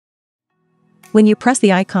When you press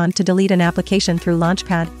the icon to delete an application through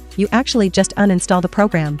Launchpad, you actually just uninstall the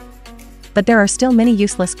program. But there are still many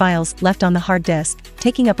useless files left on the hard disk,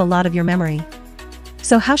 taking up a lot of your memory.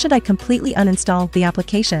 So how should I completely uninstall the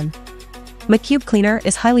application? Macube Cleaner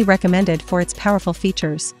is highly recommended for its powerful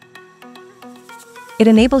features. It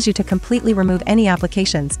enables you to completely remove any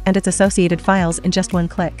applications and its associated files in just one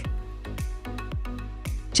click.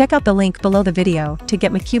 Check out the link below the video to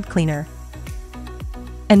get Macube Cleaner.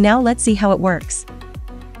 And now let's see how it works.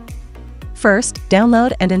 First,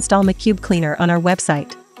 download and install Macube Cleaner on our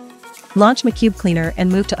website. Launch Macube Cleaner and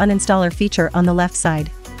move to Uninstaller feature on the left side.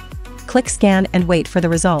 Click Scan and wait for the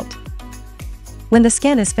result. When the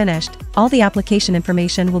scan is finished, all the application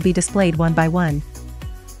information will be displayed one by one.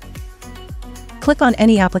 Click on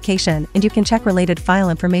any application and you can check related file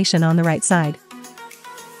information on the right side.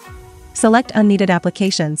 Select Unneeded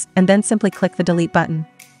Applications and then simply click the Delete button.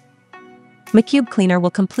 Macube Cleaner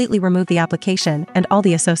will completely remove the application and all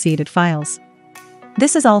the associated files.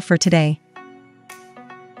 This is all for today.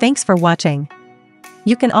 Thanks for watching.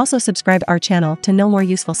 You can also subscribe our channel to know more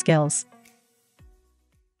useful skills.